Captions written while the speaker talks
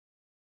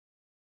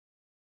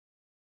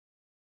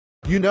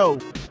You know,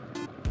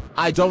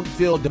 I don't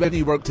feel the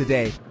any work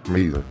today.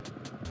 Me either.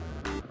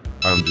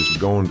 I'm just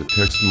going to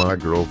text my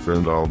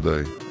girlfriend all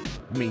day.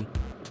 Me.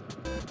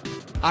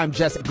 I'm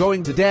just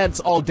going to dance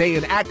all day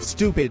and act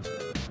stupid.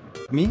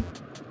 Me?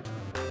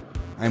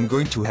 I'm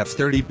going to have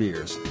 30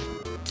 beers.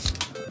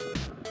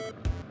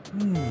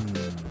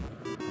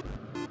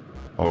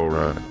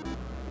 Alright.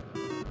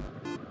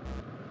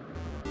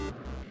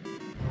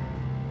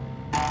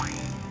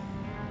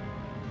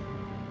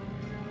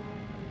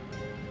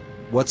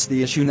 What's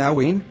the issue now,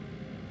 Wayne?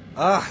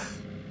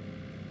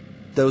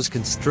 Those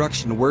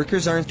construction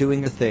workers aren't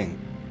doing a thing.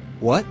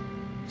 What?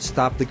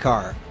 Stop the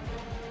car.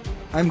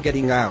 I'm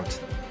getting out.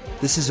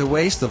 This is a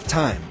waste of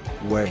time,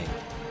 Wayne.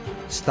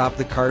 Stop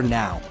the car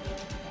now.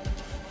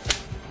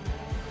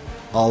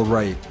 All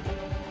right.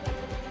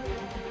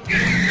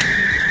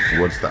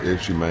 What's the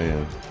issue,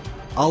 man?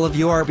 All of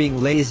you are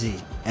being lazy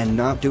and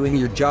not doing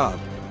your job.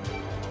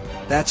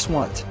 That's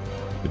what.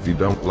 If you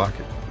don't like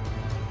it,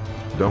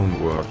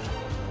 don't watch.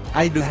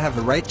 I do have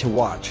a right to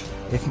watch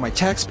if my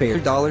taxpayer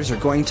dollars are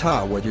going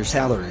to with your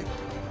salary.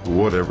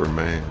 Whatever,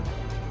 man.